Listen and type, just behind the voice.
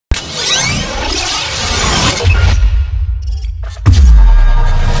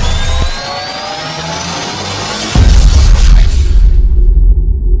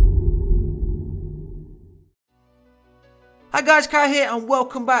Hi guys, Kai here and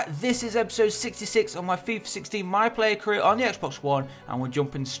welcome back. This is episode 66 of my FIFA 16 My Player career on the Xbox One, and we're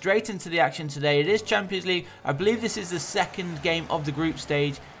jumping straight into the action today. It is Champions League. I believe this is the second game of the group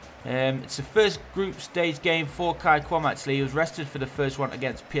stage. It's the first group stage game for KAIQOM actually. He was rested for the first one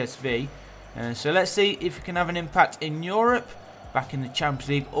against PSV. So let's see if we can have an impact in Europe. Back in the Champions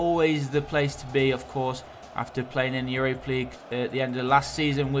League, always the place to be, of course, after playing in the Europa League at the end of last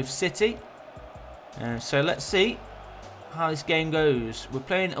season with City. So let's see how this game goes. We're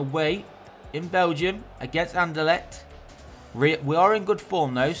playing away in Belgium against Anderlecht. We are in good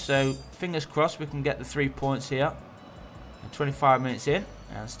form though, so fingers crossed we can get the 3 points here. 25 minutes in,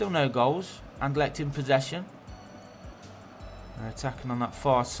 and still no goals. Anderlecht in possession. They're attacking on that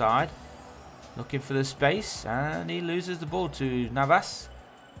far side, looking for the space, and he loses the ball to Navas.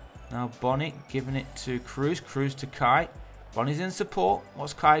 Now Bonnie giving it to Cruz. Cruz to Kai. Bonnie's in support.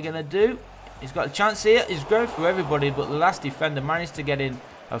 What's Kai going to do? He's got a chance here. He's going through everybody, but the last defender managed to get in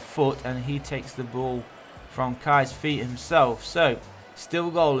a foot, and he takes the ball from Kai's feet himself. So,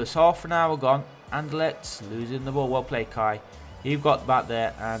 still goalless. Half an hour gone. Anderlecht losing the ball. Well played, Kai. He got back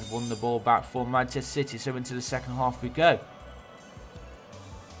there and won the ball back for Manchester City. So, into the second half we go.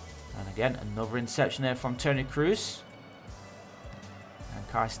 And again, another interception there from Toni Kroos. And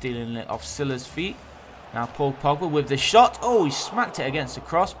Kai stealing it off Silla's feet. Now, Paul Pogba with the shot. Oh, he smacked it against the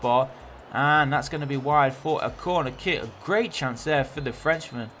crossbar. And that's going to be wide for a corner kick. A great chance there for the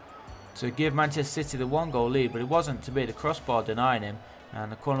Frenchman to give Manchester City the 1-goal lead, but it wasn't to be. The crossbar denying him. And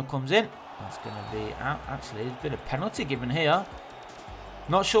the corner comes in. That's going to be out. Actually, there's been a penalty given here.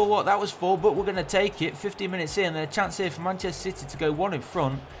 Not sure what that was for, but we're going to take it. 15 minutes in, and a chance here for Manchester City to go one in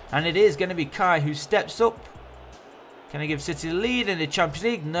front. And it is going to be Kai who steps up. Can he give City the lead in the Champions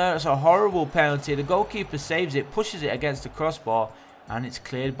League? No, it's a horrible penalty. The goalkeeper saves it, pushes it against the crossbar. And it's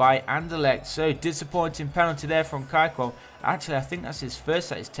cleared by Anderlecht. So disappointing penalty there from KAIQOM. Actually, I think that's his first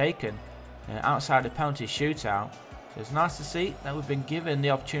that he's taken outside the penalty shootout. So it's nice to see that we've been given the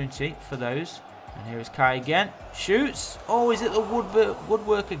opportunity for those. And here is Kai again. Shoots. Oh, is it the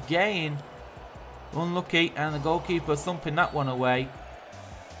woodwork again? Unlucky. And the goalkeeper thumping that one away.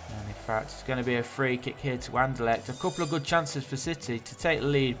 And in fact, it's going to be a free kick here to Anderlecht. A couple of good chances for City to take the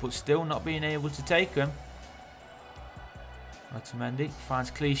lead, but still not being able to take them. Otamendi finds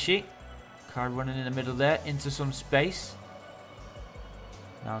Clichy. Kai running in the middle there into some space.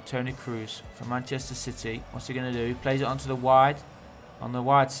 Now Toni Kroos from Manchester City. What's he going to do? He plays it onto the wide, on the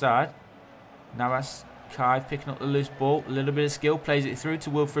wide side. Now that's Kai picking up the loose ball. A little bit of skill. Plays it through to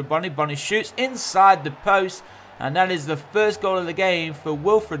Wilfried Bonny. Bonny shoots inside the post. And that is the first goal of the game for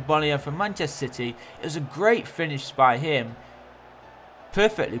Wilfried Bonny and for Manchester City. It was a great finish by him.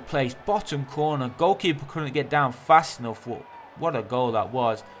 Perfectly placed. Bottom corner. Goalkeeper couldn't get down fast enough. What a goal that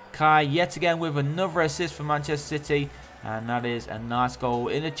was. Kai yet again with another assist for Manchester City. And that is a nice goal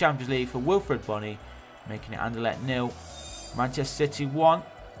in the Champions League for Wilfried Bonny. Making it Anderlecht 0. Manchester City 1.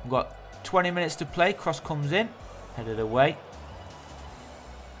 We've got 20 minutes to play. Cross comes in. Headed away.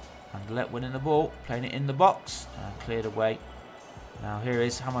 Anderlecht winning the ball. Playing it in the box. And cleared away. Now here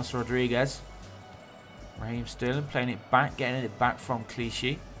is James Rodriguez. Raheem Sterling playing it back. Getting it back from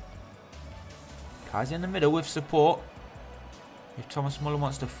Clichy. Kai's in the middle with support. If Thomas Muller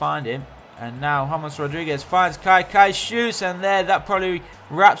wants to find him. And now James Rodriguez finds Kai. Kai shoots, and there, that probably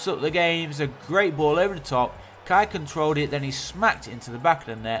wraps up the game. It's a great ball over the top. Kai controlled it, then he smacked it into the back of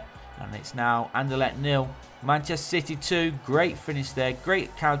the net. And it's now Anderlecht 0. Manchester City 2. Great finish there.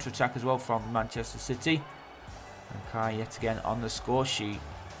 Great counter-attack as well from Manchester City. And Kai yet again on the score sheet.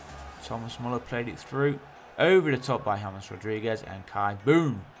 Thomas Muller played it through. Over the top by James Rodriguez. And Kai,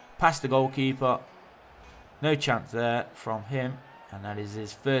 boom, past the goalkeeper. No chance there from him. And that is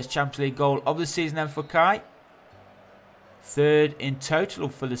his first Champions League goal of the season then for Kai. Third in total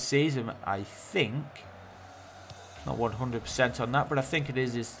for the season, I think. Not 100% on that, but I think it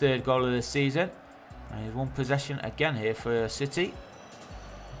is his third goal of the season. And he's won possession again here for City.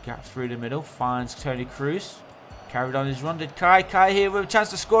 Gap through the middle, finds Toni Kroos. Carried on his run, did Kai. Kai here with a chance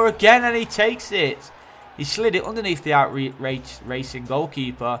to score again, and he takes it. He slid it underneath the racing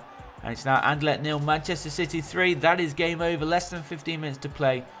goalkeeper. And it's now Anderlecht 0, Manchester City 3. That is game over. Less than 15 minutes to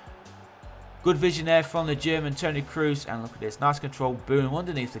play. Good vision there from the German Toni Kroos. And look at this. Nice control. Boom.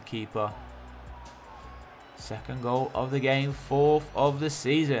 Underneath the keeper. Second goal of the game. Fourth of the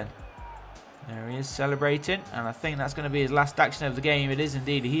season. There he is celebrating. And I think that's going to be his last action of the game. It is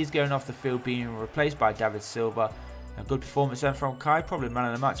indeed. He's going off the field being replaced by David Silva. A good performance then from Kai. Probably man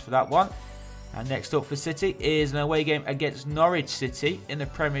of the match for that one. And next up for City is an away game against Norwich City in the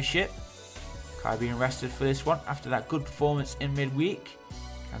Premiership. Kai being rested for this one after that good performance in midweek.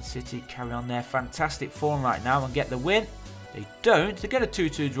 Can City carry on their fantastic form right now and get the win? They don't. They get a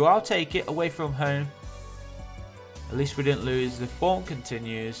 2-2 draw. I'll take it away from home. At least we didn't lose. The form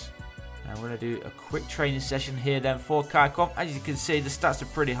continues. And we're going to do a quick training session here then for KAIQOM. As you can see, the stats are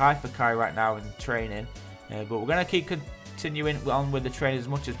pretty high for Kai right now in training. But we're going to keep continuing on with the training as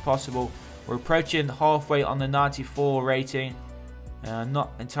much as possible. We're approaching halfway on the 94 rating.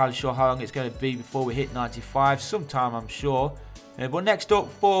 Not entirely sure how long it's going to be before we hit 95. Sometime, I'm sure. But next up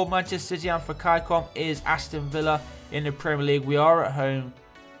for Manchester City and for KAIQOM is Aston Villa in the Premier League. We are at home.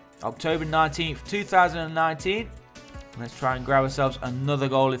 October 19th, 2019. Let's try and grab ourselves another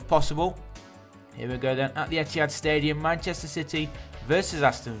goal if possible. Here we go then at the Etihad Stadium. Manchester City versus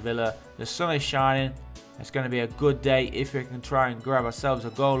Aston Villa. The sun is shining. It's going to be a good day if we can try and grab ourselves a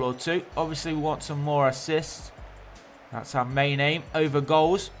goal or two. Obviously, we want some more assists. That's our main aim over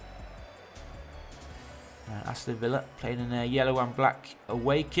goals. Aston Villa playing in their yellow and black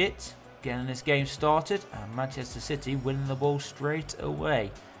away kit. Getting this game started. And Manchester City winning the ball straight away.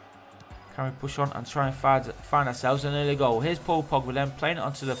 Can we push on and try and find ourselves an early goal? Here's Paul Pogba then playing it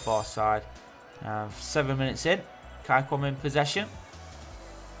onto the far side. 7 minutes in. KAIQOM in possession.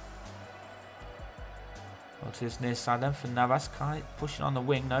 Onto this near side then for Navas. Kind of pushing on the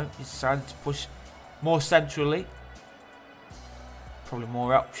wing now. He's decided to push more centrally. Probably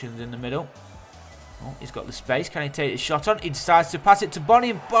more options in the middle. Oh, he's got the space. Can he take the shot on? He decides to pass it to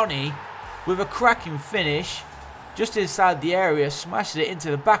Bonnie. And Bonnie, with a cracking finish, just inside the area, smashes it into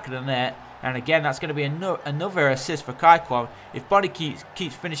the back of the net. And again, that's going to be another assist for KAIQOM. If Bonnie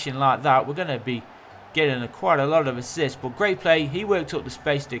keeps finishing like that, we're going to be getting quite a lot of assists. But great play. He worked up the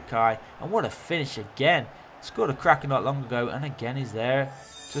space, did Kai. And what a finish again. Scored a cracker not long ago. And again, he's there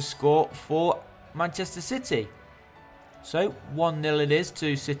to score for Manchester City. So, 1-0 it is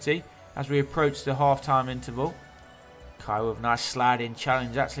to City as we approach the half-time interval. Kai with a nice sliding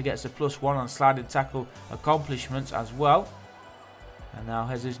challenge. Actually gets a +1 on sliding tackle accomplishments as well. And now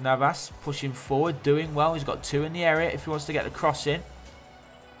Jesus Navas pushing forward, doing well. He's got 2 in the area if he wants to get the cross in.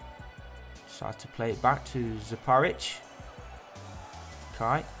 Decides to play it back to Zaparic.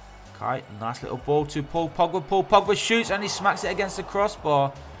 Kai, nice little ball to Paul Pogba. Paul Pogba shoots and he smacks it against the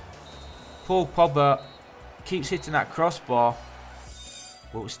crossbar. Paul Pogba keeps hitting that crossbar.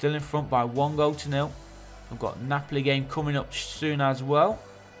 But we're still in front by 1-0. We've got Napoli game coming up soon as well.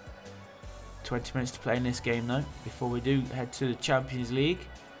 20 minutes to play in this game though, before we do head to the Champions League.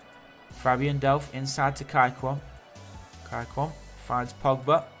 Fabian Delph inside to KAIQOM. KAIQOM finds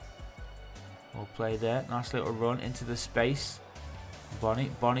Pogba. We'll play there. Nice little run into the space. Bonnie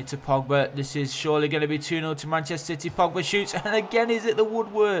to Pogba. This is surely going to be 2-0 to Manchester City. Pogba shoots and again he's at the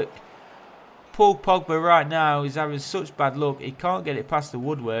woodwork. Paul Pogba right now is having such bad luck. He can't get it past the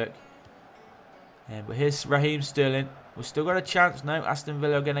woodwork. Yeah, but here's Raheem Sterling. We've still got a chance now. Aston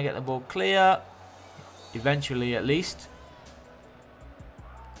Villa are going to get the ball clear. Eventually, at least.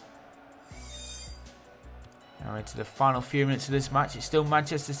 Now into the final few minutes of this match. It's still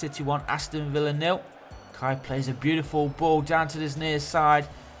Manchester City 1, Aston Villa 0. Kai plays a beautiful ball down to this near side.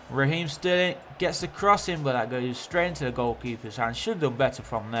 Raheem Sterling gets the cross in, but that goes straight into the goalkeeper's hand. Should have done better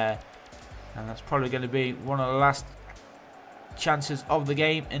from there. And that's probably going to be one of the last chances of the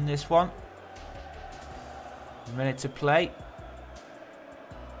game in this one. A minute to play.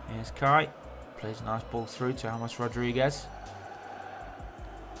 Here's Kai. Plays a nice ball through to James Rodriguez.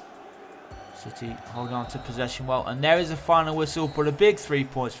 City holding on to possession well. And there is a final whistle, but a big 3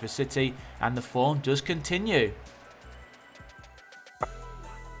 points for City. And the form does continue.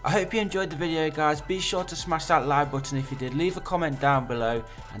 I hope you enjoyed the video guys. Be sure to smash that like button if you did. Leave a comment down below.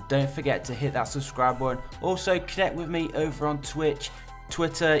 And don't forget to hit that subscribe button. Also connect with me over on Twitch,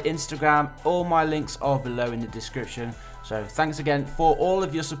 Twitter, Instagram. All my links are below in the description. So thanks again for all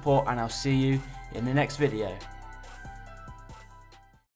of your support and I'll see you in the next video.